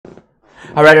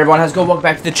Alright everyone, how's it going? Welcome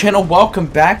back to the channel. Welcome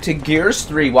back to Gears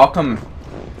 3. Welcome.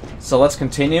 So let's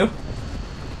continue.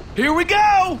 Here we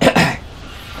go!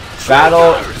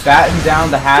 Batten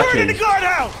down the hatches. Turn in the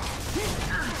guardhouse!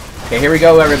 Okay, here we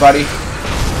go everybody.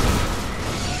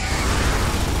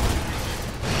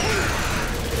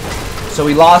 So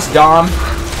we lost Dom.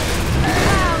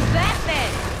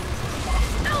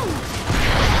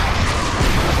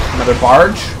 Another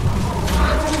barge.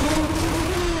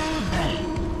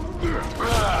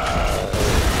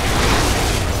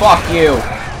 Fuck you.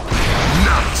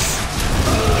 Nuts!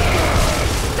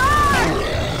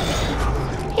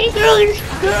 Hey girls,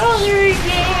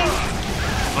 again.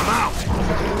 I'm out!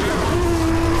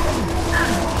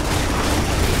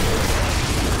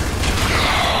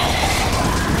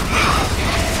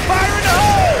 Fire in the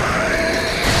hole!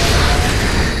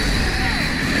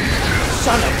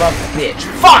 Son of a bitch.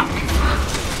 Fuck!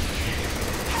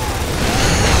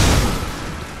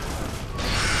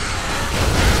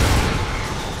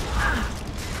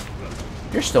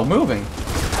 You're still moving.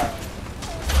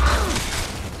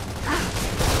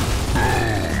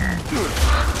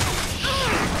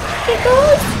 Hey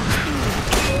girls.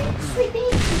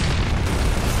 Sweetie.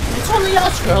 It's only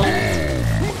us, girl.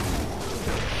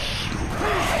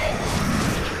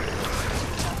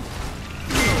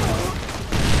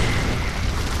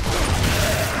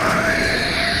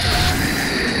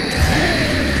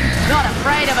 Not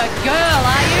afraid of a girl,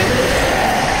 are you?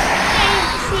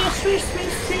 Sweet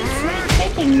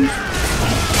chickens.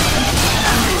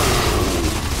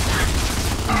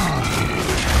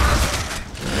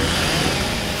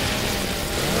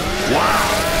 Wow!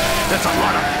 That's a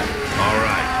lot of...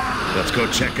 Alright, let's go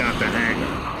check out the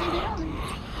hangar.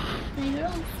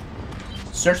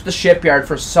 Search the shipyard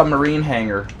for submarine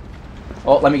hangar.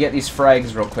 Oh, let me get these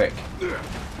frags real quick.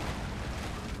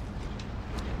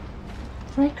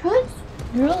 Right, cuz?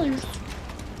 Girls.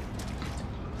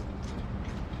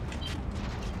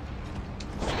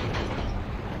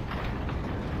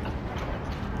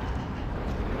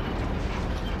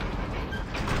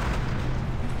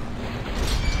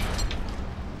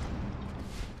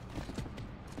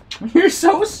 You're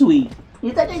so sweet.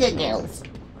 You got the good girls.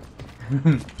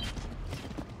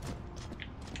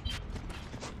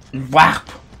 Whap!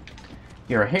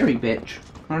 You're a hairy bitch,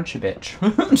 aren't you, bitch?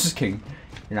 I'm just kidding.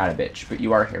 You're not a bitch, but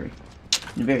you are hairy.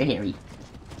 You're very hairy.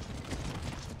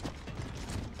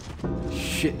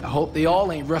 Shit, I hope they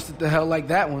all ain't rusted to hell like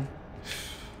that one.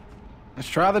 Let's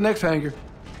try the next hangar.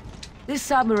 This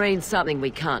submarine's something we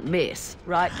can't miss,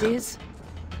 right, Diz?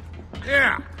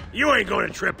 Yeah, you ain't gonna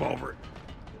trip over it.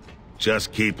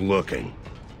 Just keep looking.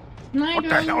 What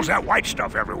the hell's that white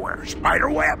stuff everywhere?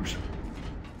 Spider webs?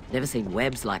 Never seen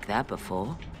webs like that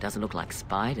before. Doesn't look like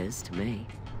spiders to me.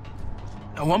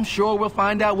 Oh, I'm sure we'll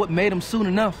find out what made them soon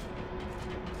enough.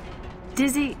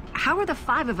 Dizzy, how are the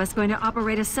 5 of us going to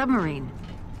operate a submarine?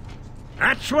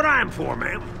 That's what I'm for,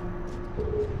 ma'am.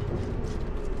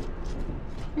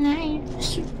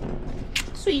 Nice.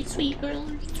 Sweet girls.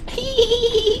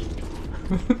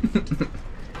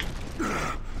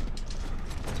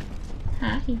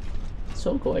 Hi.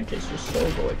 So gorgeous. You're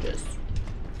so gorgeous.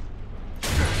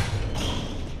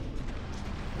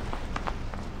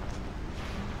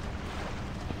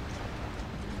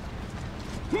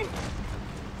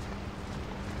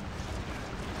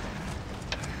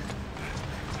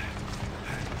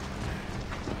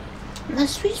 The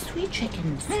sweet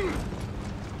chickens.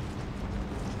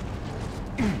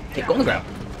 Okay, go on the ground.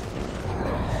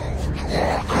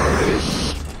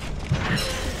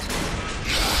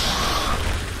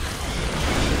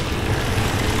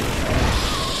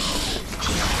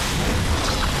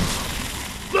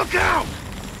 Look out!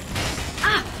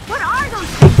 Ah, what are those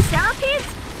things, centipedes?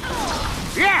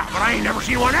 Yeah, but I ain't never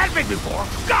seen one that big before.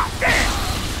 God damn!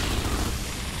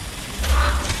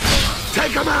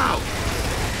 Take him out!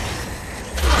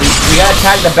 We gotta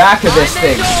tag the back of this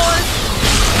thing.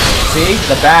 See?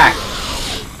 The back.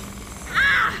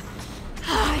 Ah!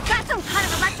 I got some kind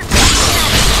of electric...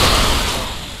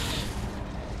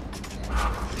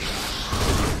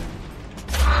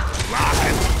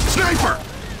 Rocket! Sniper!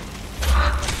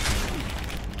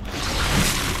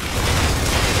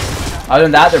 Other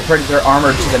than that, they're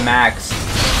armored to the max.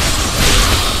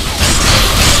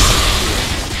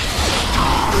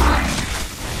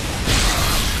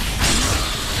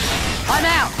 I'm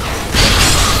out!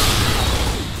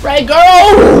 Right, girl!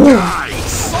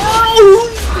 Nice! Oh!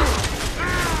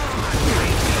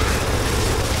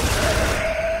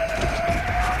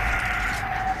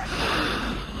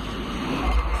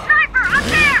 Sniper, up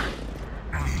there!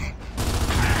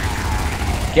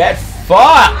 Get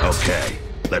fucked! Okay,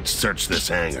 let's search this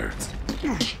hangar.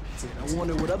 I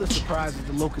wonder what other surprises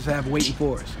the Locusts have waiting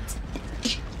for us.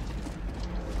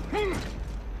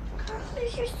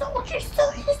 Your soldiers,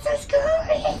 soldiers,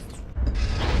 girls.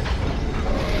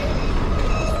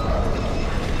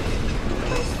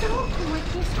 They're so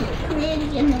gorgeous. They're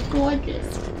pretty and they're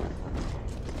gorgeous.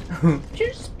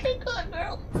 Just pick on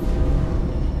girl.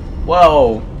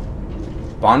 Whoa.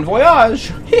 Bon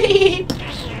voyage.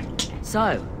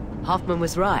 So, Hoffman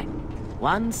was right.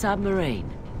 One submarine.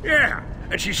 Yeah,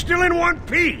 and she's still in one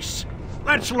piece.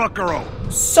 Let's look her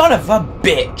over. Son of a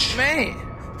bitch. Man,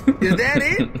 is that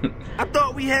it? I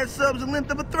thought we had subs the length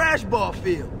of a thrash ball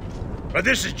field. But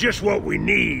this is just what we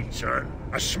need, son.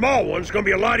 A small one's gonna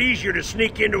be a lot easier to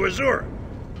sneak into Azura.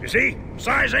 You see,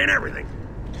 size ain't everything.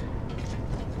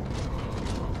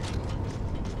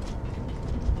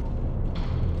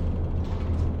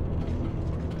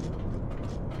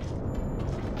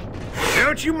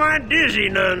 Don't you mind dizzy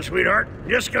none, sweetheart.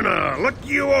 Just gonna look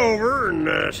you over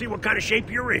and see what kind of shape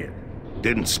you're in.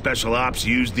 Didn't Special Ops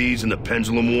use these in the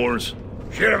Pendulum Wars?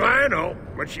 Shit if I know,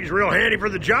 but she's real handy for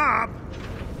the job.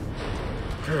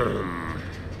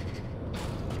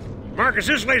 Marcus,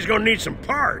 this lady's gonna need some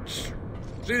parts.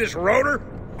 See this rotor?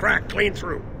 Cracked clean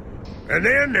through. And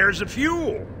then there's the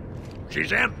fuel.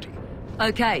 She's empty.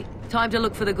 Okay, time to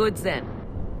look for the goods then.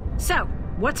 So,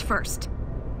 what's first?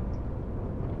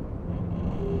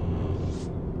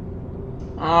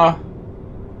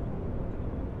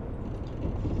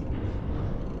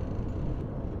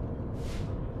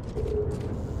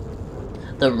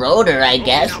 The rotor, I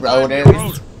guess.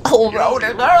 Rotors. Oh,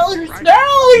 rotor girls,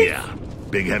 girls. Yeah.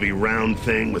 Big heavy round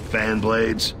thing with fan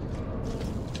blades.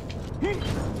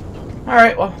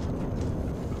 Alright, well.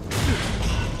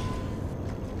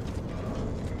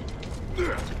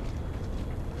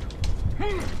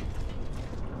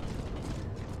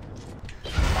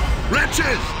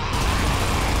 Wretches!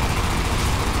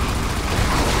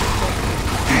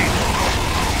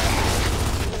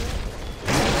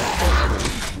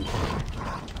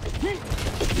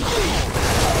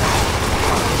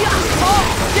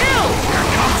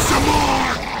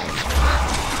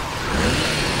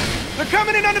 They're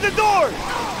coming in under the doors!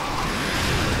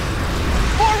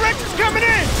 More wrenches coming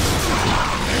in!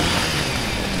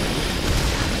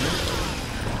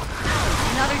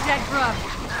 Another dead grub.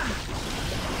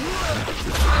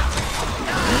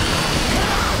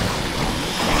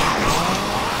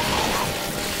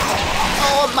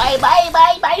 Oh,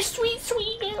 my sweet,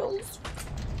 sweet girls.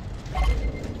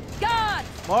 God!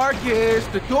 Marcus,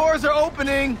 the doors are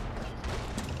opening!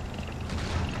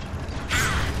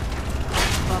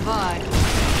 Bye-bye.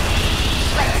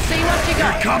 Let's see what you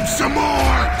got. Here comes some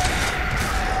more!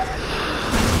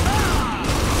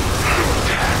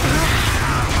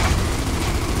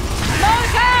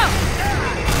 Look out!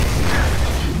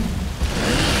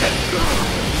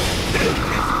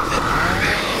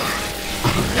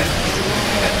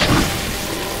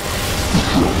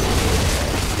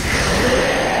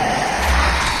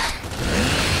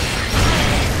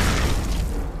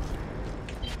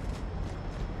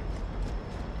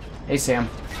 Hey, Sam.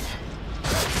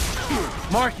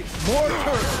 Marcus, more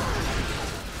turrets!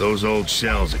 Those old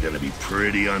shells are gonna be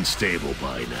pretty unstable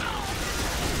by now.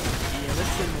 Yeah, let's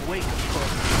send them away.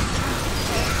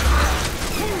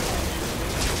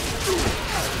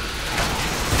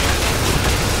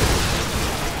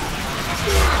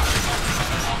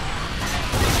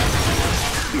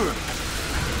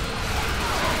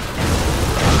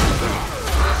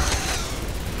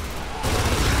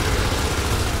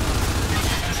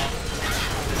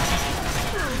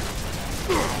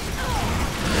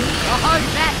 Oh,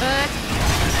 that hurt.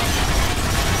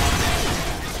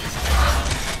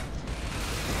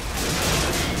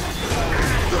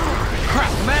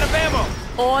 Crap, I'm out of ammo!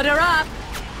 Order up.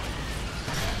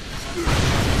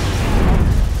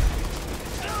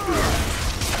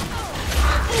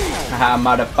 Haha,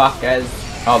 motherfuckers.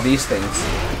 Oh, these things.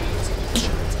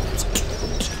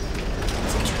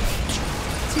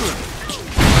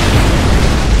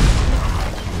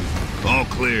 All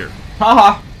clear.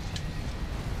 Haha.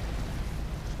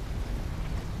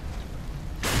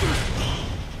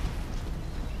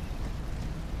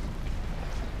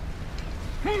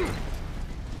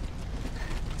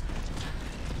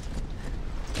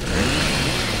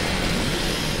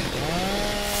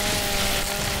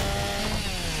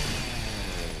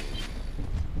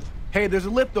 Hey, there's a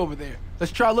lift over there.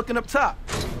 Let's try looking up top.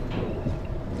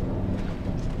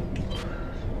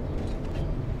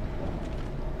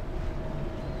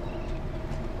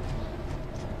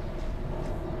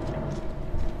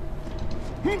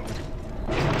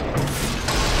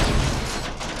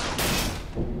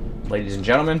 Ladies and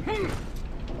gentlemen.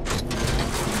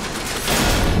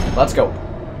 Let's go.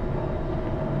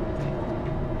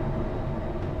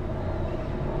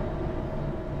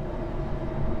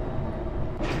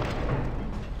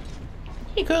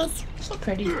 Hey girls, so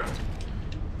pretty.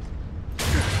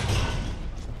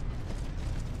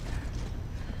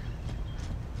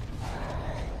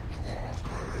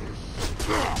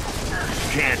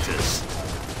 KANTUS.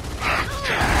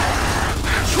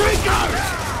 Shrinkers!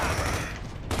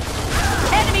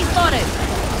 Enemy spotted!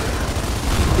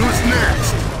 Who's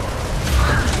next?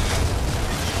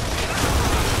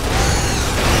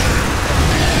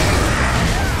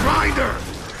 Grinder!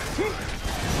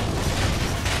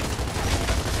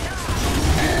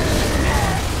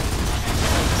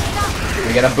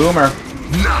 We get a boomer.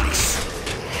 Nice!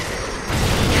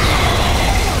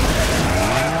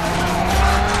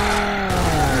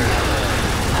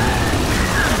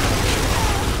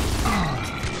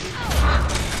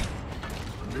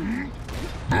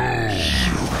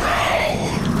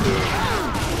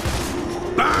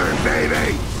 Burn,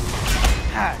 baby!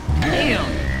 God damn.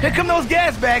 Here come those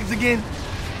gas bags again.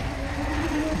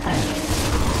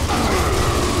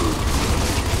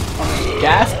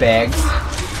 Gas bags.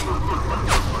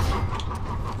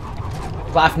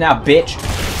 Laugh now, bitch.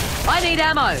 I need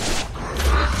ammo.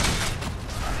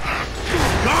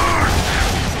 Guard!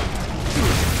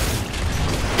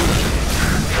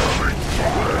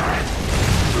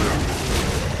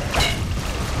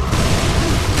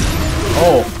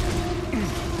 Oh.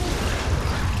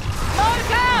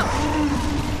 Look out!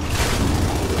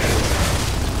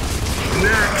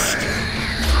 Next!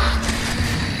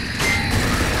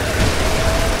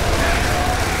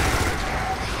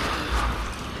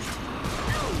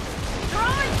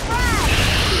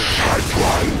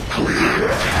 Pipeline clear.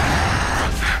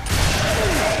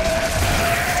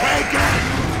 Take it!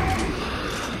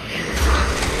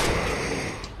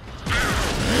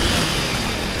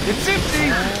 It's empty.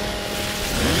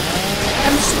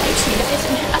 I'm spicy, guys.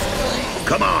 I'm half.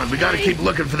 Come on, we gotta keep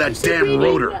looking for that damn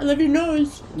rotor. I love your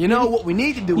nose. You know what we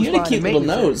need to do is You got a find cute little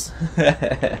maintenance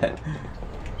nose.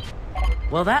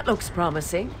 Well, that looks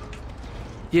promising.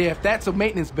 area. Yeah, if that's a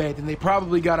maintenance bed, then they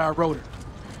probably got our rotor.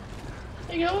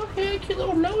 There you go. Hey, cute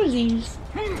little nosies.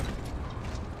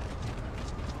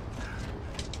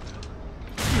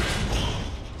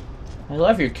 I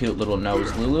love your cute little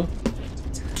nose, Lulu.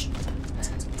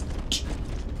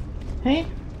 Hey,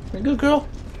 you're a good girl.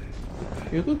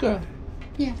 You're a good girl.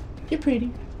 Yeah, you're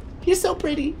pretty. You're so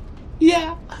pretty.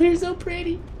 Yeah, you're so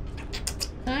pretty.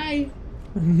 Hi.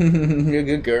 You're a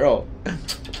good girl.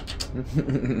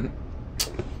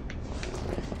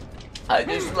 I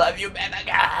just love you, baby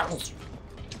girls.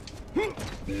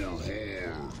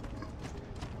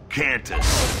 KANTUS.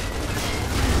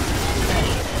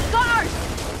 Guard!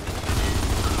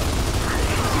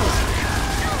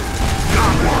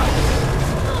 Got one!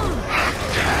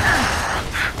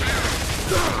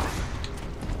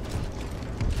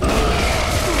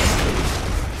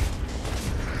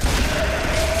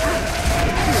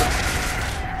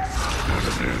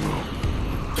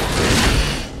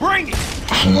 Bring it!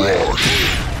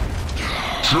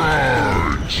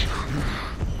 Charge!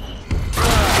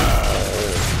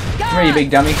 Come here, you big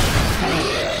dummy.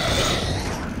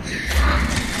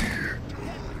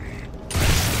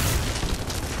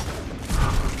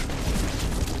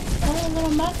 Oh,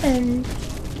 little muffin.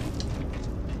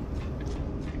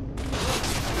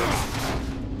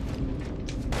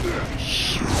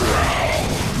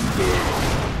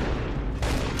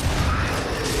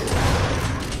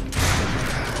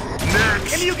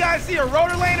 Next! Any of you guys see a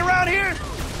rotor laying around here?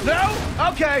 No?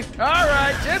 Okay. All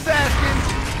right. Just asking.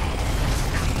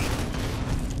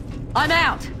 I'm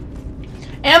out.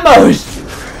 Ambos!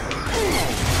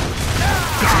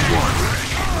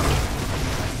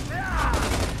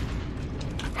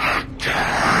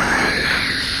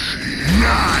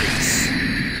 Nice!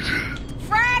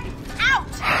 Frag out!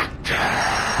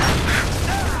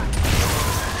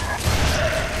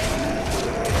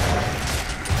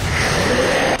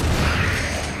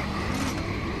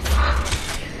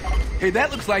 Hey,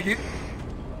 that looks like it.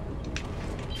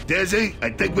 Dizzy, I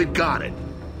think we got it.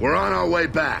 We're on our way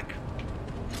back.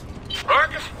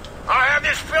 Marcus, I'll have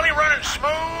this filly running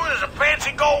smooth as a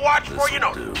fancy gold watch before you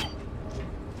know it.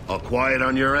 All quiet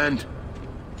on your end?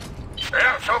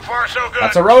 Yeah, so far so good.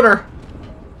 That's a rotor.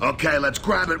 Okay, let's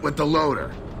grab it with the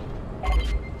loader.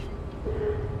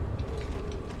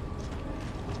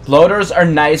 Loaders are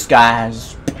nice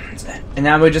guys. And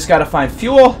now we just gotta find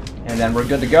fuel, and then we're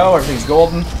good to go. Everything's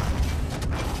golden.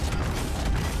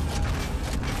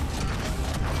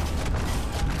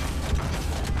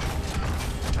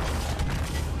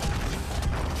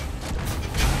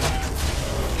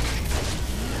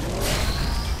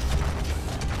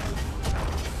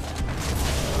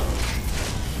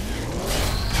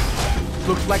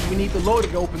 Looks like we need the loader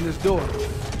to open this door.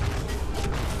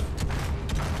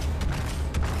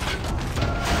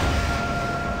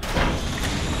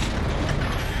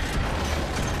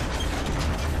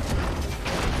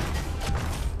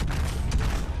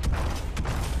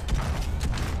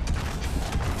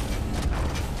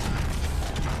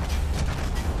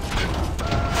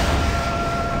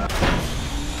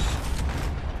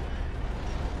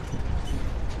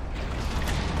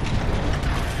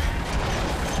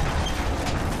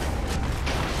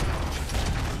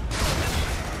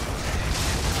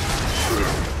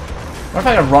 What if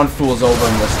I can run fools over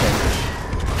in this thing?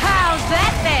 How's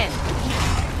that then?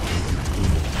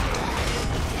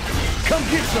 Come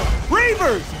get some.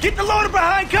 Reavers! Get the loader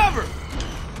behind cover!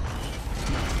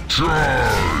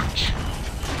 Charge!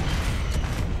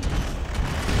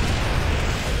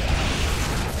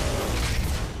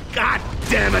 God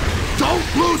damn it!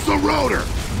 Don't lose the rotor!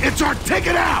 It's our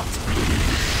ticket out!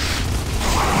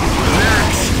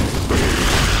 Next!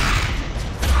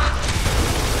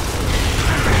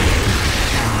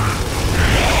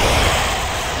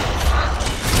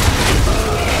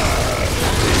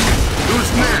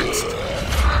 Who's next?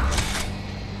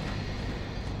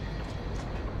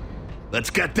 Let's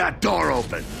get that door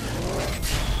open.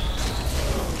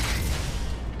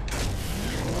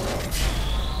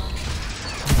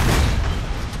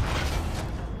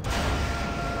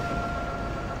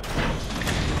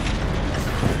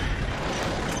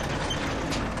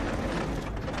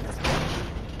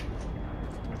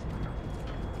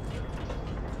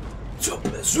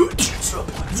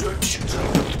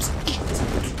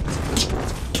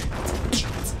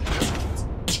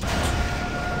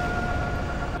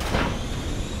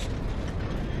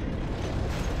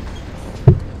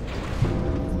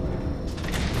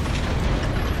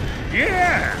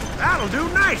 Yeah, that'll do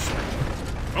nicely.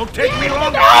 Don't take me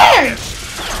long to get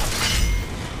this.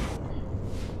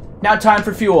 Now time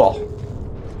for fuel.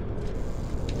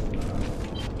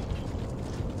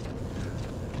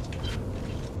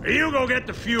 You go get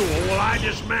the fuel while I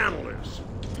dismantle this.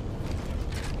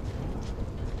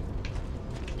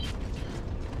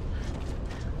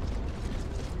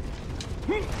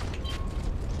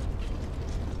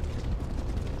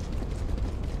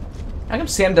 How come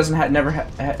Sam doesn't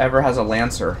ever has a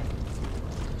Lancer?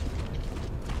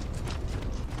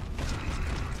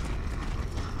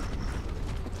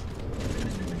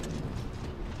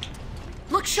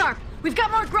 Look sharp. We've got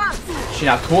more grunts. She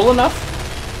not cool enough?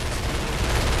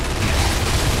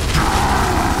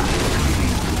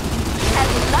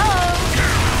 Hello.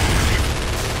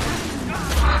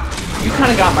 You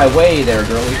kind of got my way there,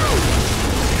 girlie.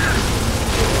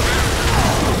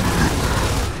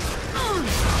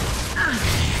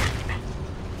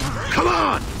 Come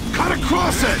on! Cut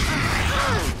across it!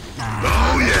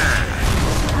 Oh, yeah!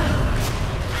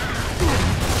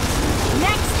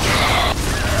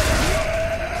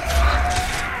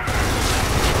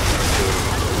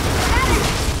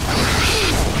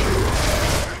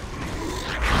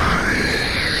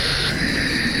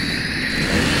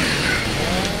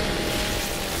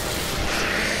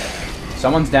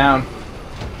 Someone's down.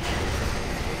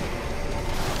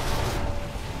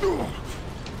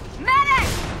 Medic!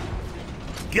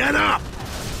 Get up!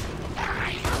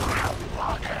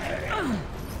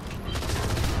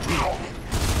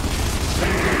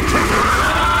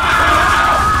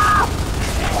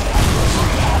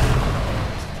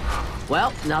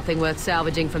 Well, nothing worth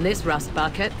salvaging from this rust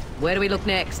bucket. Where do we look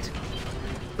next?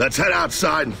 Let's head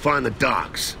outside and find the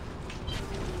docks.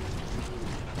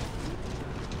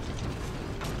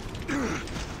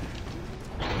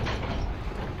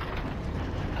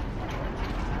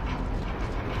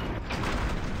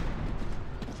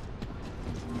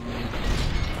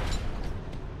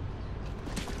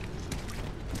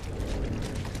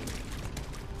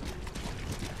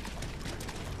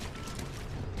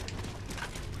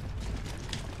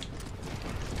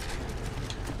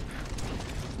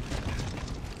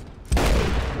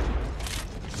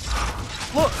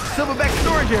 Look, silverback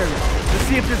storage area. Let's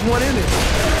see if there's one in it.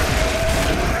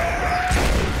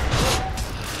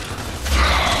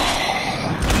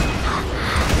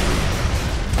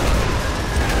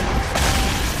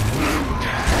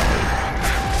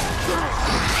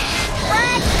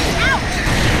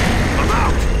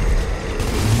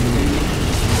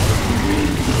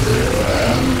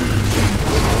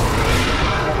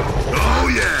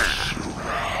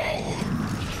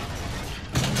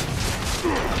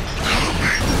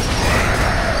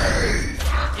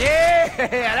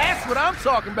 Yeah, that's what I'm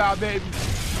talking about, baby.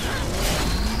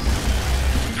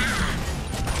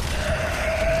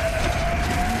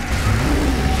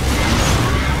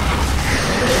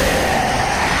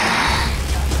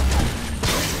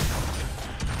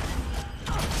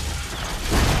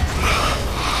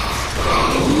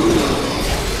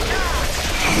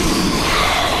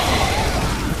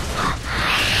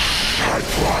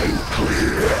 I'm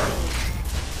clear.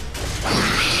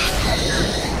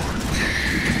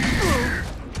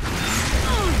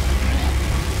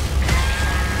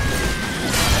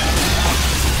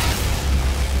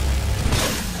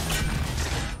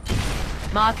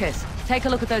 Marcus, take a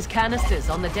look at those canisters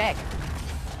on the deck.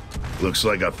 Looks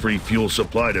like a free fuel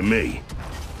supply to me.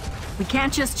 We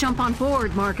can't just jump on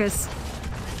board, Marcus.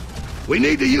 We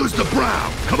need to use the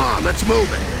brow. Come on, let's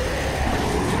move it.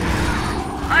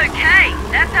 Okay,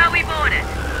 that's how we board it.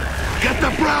 Get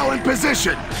the brow in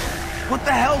position. What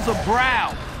the hell's a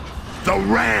brow? The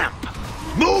ramp.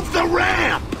 Move the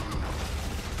ramp.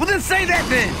 Well, then say that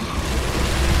then.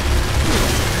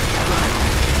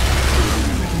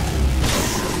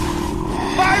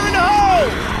 Fire in the hole!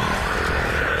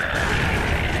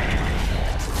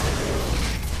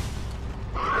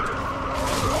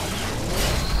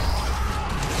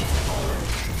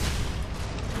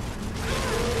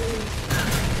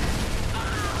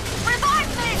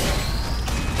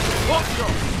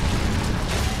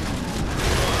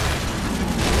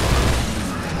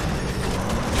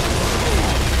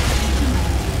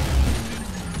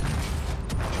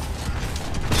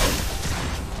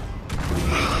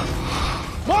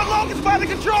 More Locusts by the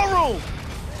control room!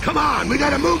 Come on, we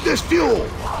gotta move this fuel.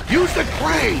 Use the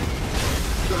crane.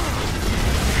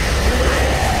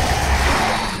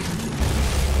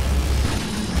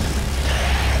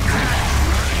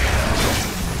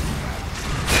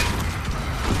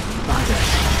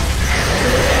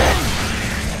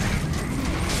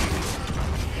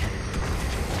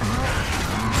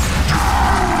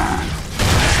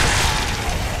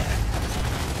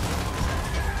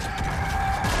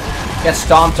 Get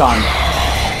stomped on.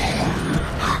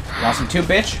 Want some too,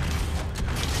 bitch?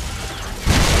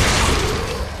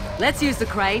 Let's use the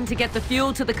crane to get the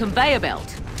fuel to the conveyor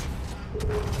belt.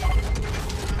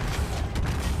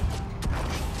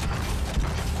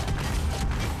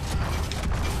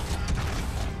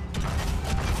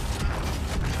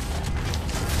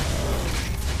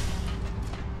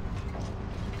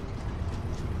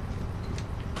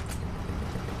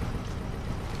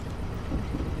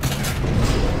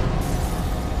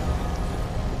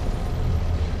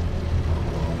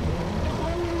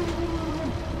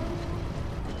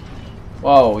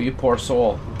 Whoa, you poor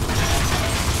soul.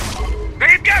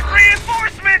 They've got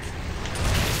reinforcements!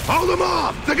 Hold them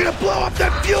off. They're gonna blow up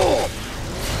that fuel.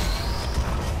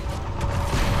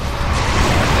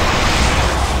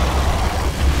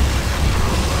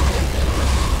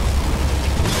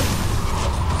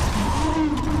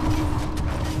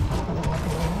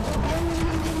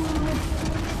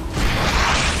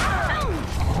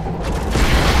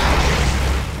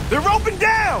 They're roping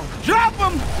down! Drop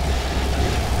them!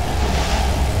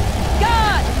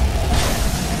 God!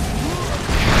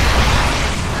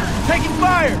 Taking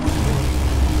fire!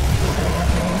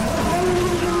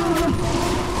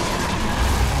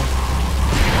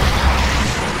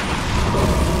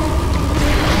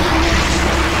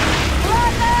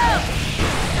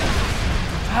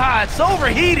 Ah, it's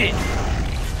overheated!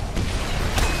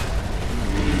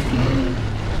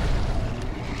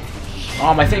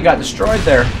 Oh, my thing got destroyed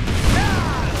there.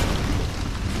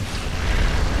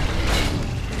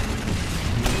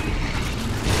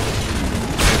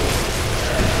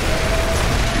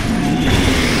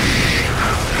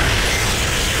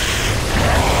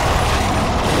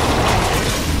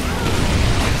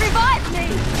 Revive me!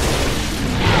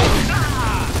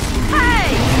 Hey!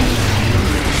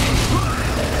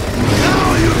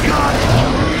 Now you got it.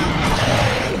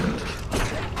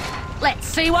 Let's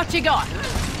see what you got.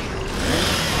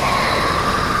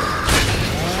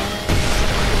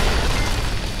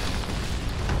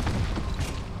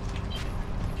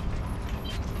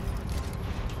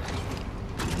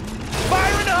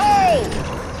 Fire in the hole!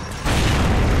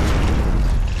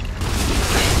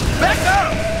 Back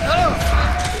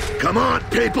up! Come on,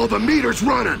 people. The meter's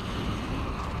running.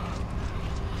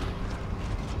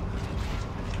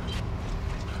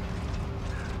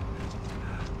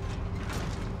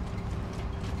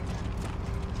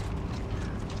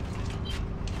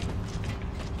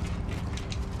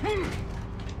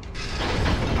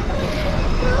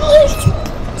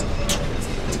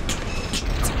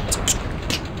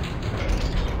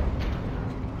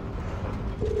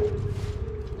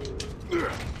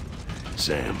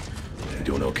 Sam, you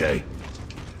doing okay?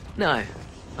 No,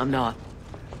 I'm not.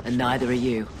 And neither are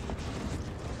you.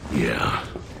 Yeah,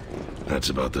 that's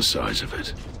about the size of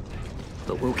it.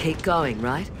 But we'll keep going,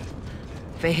 right?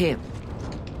 For him.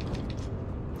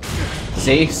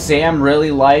 See, Sam really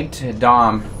liked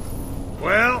Dom.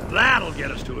 Well, that'll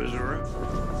get us to Azura.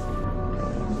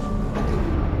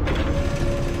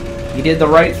 He did the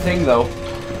right thing, though.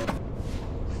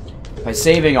 By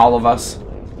saving all of us.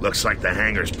 Looks like the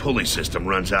hangar's pulley system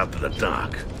runs out to the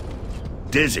dock.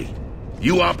 Dizzy,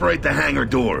 you operate the hangar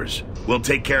doors. We'll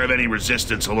take care of any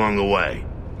resistance along the way.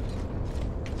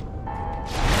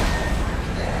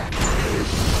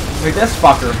 Look at this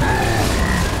fucker.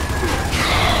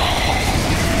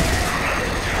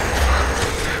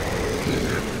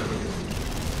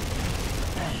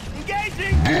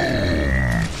 Engaging!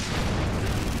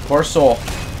 Poor soul.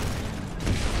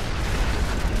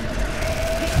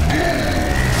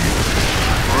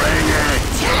 Bring it!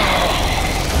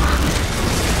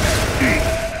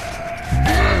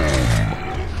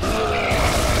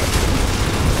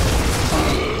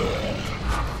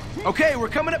 Okay, we're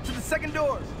coming up to the second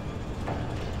doors.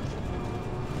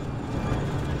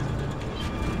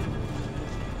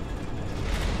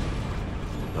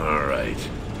 All right.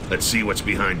 Let's see what's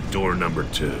behind door number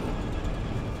 2.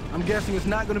 I'm guessing it's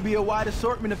not going to be a wide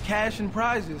assortment of cash and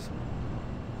prizes.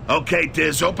 Okay,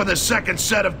 Diz, open the second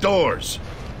set of doors.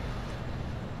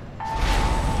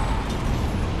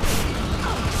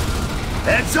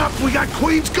 Heads up, we got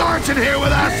Queen's Guards in here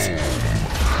with us!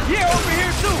 Yeah, over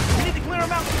here too. We need to clear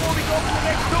them out before we go to the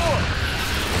next door.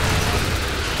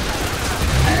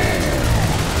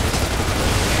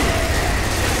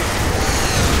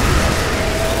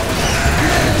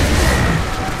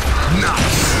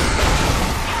 Nuts!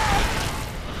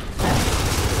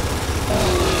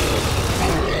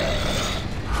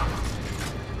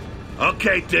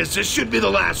 Okay, Diz, this should be the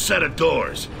last set of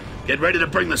doors. Get ready to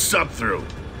bring the sub through.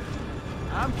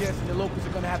 I'm guessing the Locusts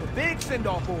are going to have a big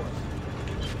send-off for us.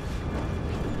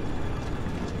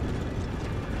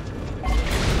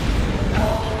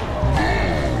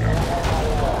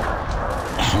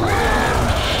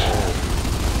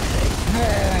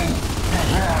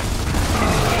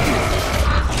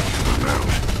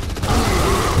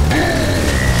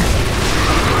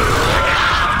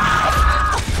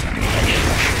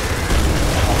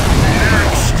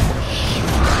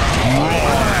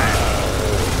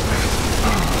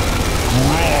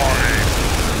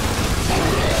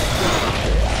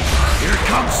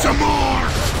 Some more!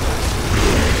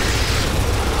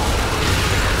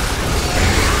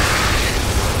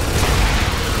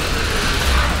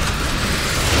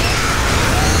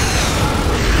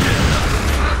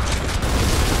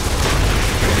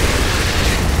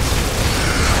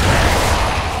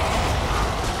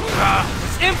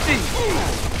 It's empty!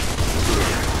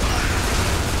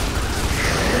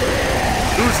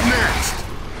 Who's next?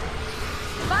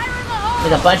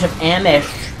 With a bunch of Amish.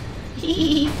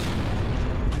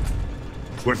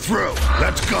 We're through.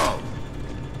 Let's go.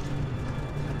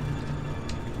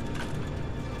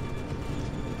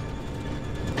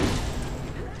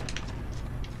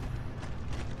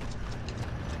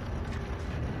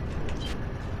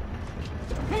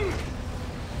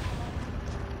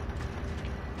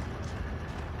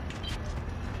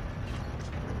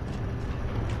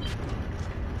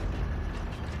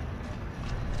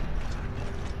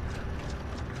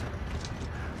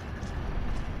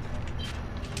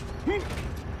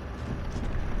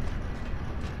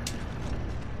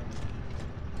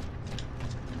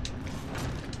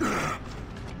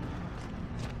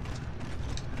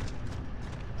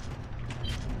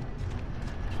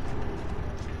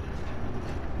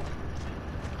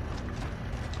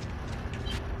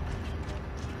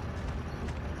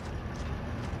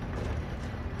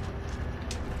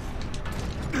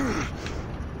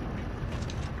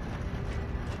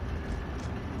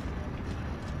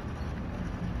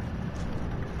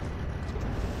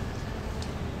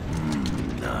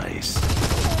 Nice.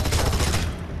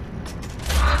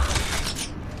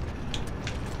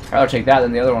 I'd rather take that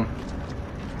than the other one.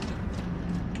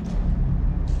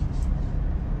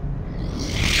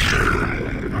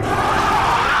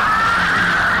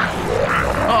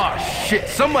 Oh shit,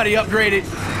 somebody upgraded.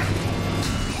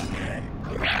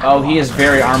 Oh, he is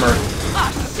very armored.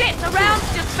 Oh shit, the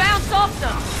rounds just bounce off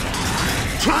them!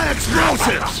 Try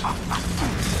explosives!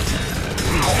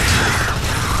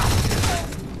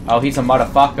 Oh, he's a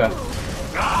motherfucker.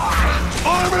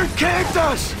 Armored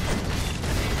KANTUS!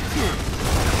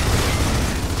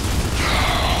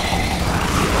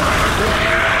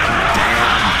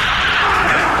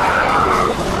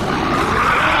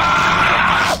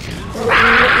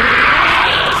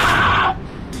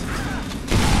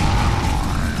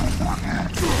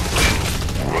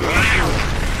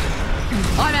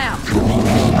 I'm out!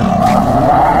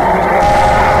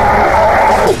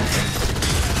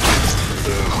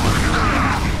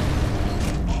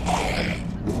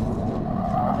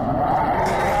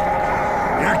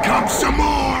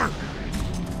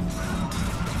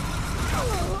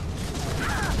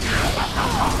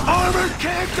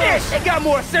 Shit, they got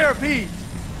more centipedes!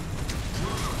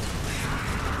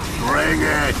 Bring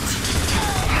it!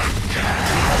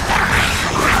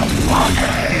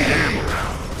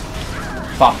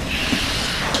 Fuck.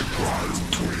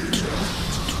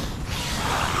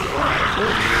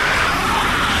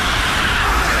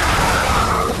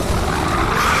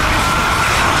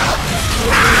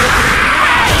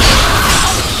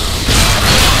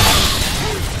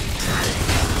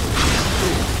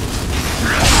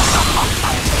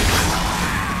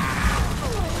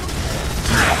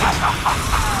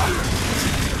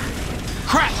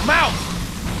 Crap, I'm out!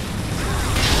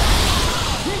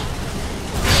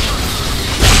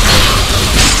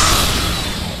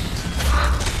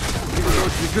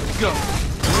 You're good to go.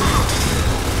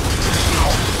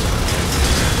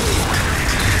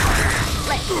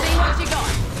 Let's see what you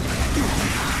got.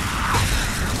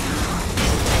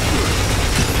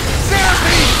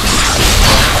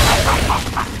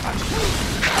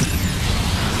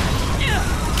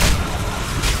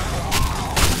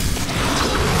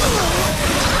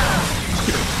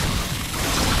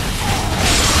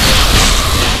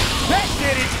 That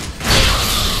did it!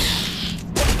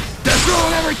 They're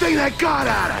throwing everything they got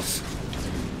at us!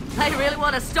 They really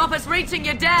want to stop us reaching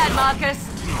your dad, Marcus.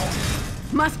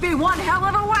 Must be one hell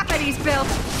of a weapon he's built.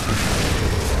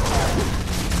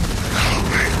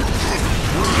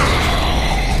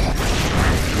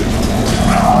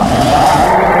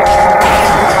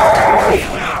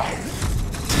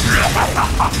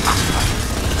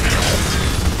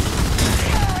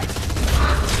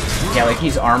 Yeah, like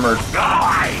he's armored.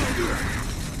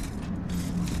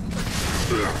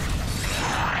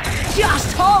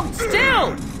 Just hold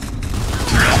still!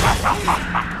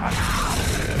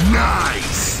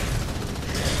 Nice!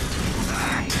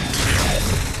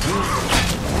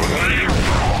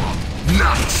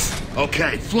 Nice!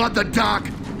 Okay, flood the dock,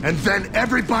 and then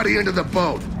everybody into the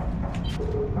boat.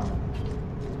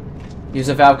 Use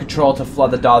a valve control to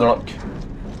flood the dock.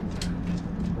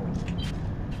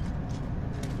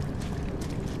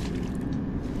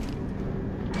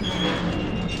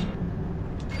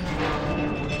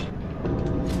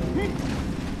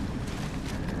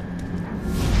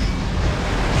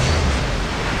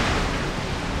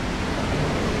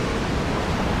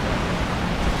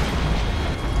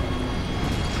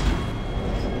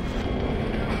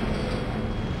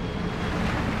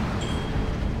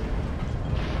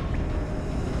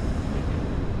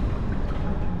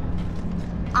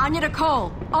 Anya to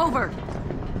Cole. Over.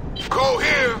 Cole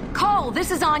here. Cole, this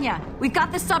is Anya. We've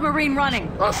got the submarine running.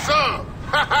 A sub.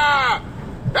 Ha ha.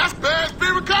 That's bad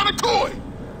spirit kind of toy.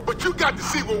 But you got to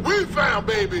see what we found,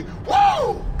 baby.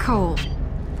 Whoa! Cole,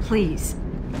 please.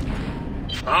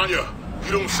 Anya,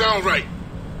 you don't sound right.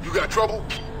 You got trouble?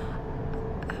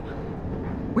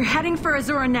 We're heading for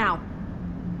Azura now.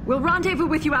 We'll rendezvous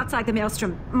with you outside the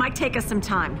Maelstrom. Might take us some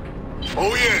time.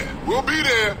 Oh yeah, we'll be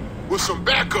there with some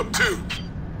backup too.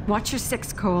 Watch your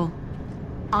six, Cole.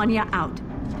 Anya out.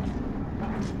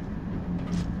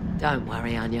 Don't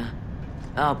worry, Anya.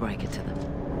 I'll break it to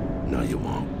them. No, you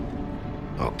won't.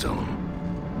 I'll tell them.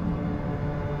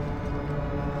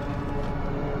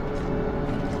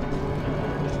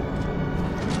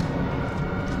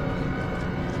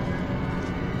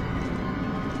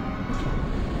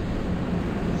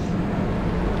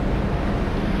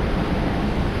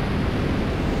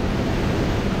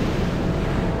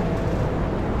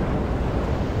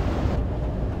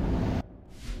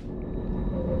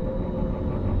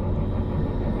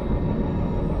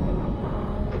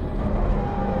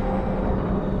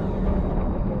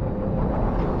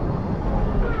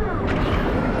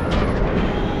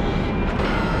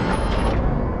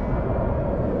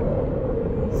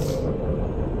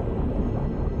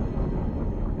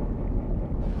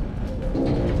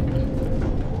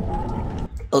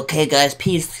 Okay, guys,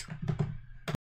 peace.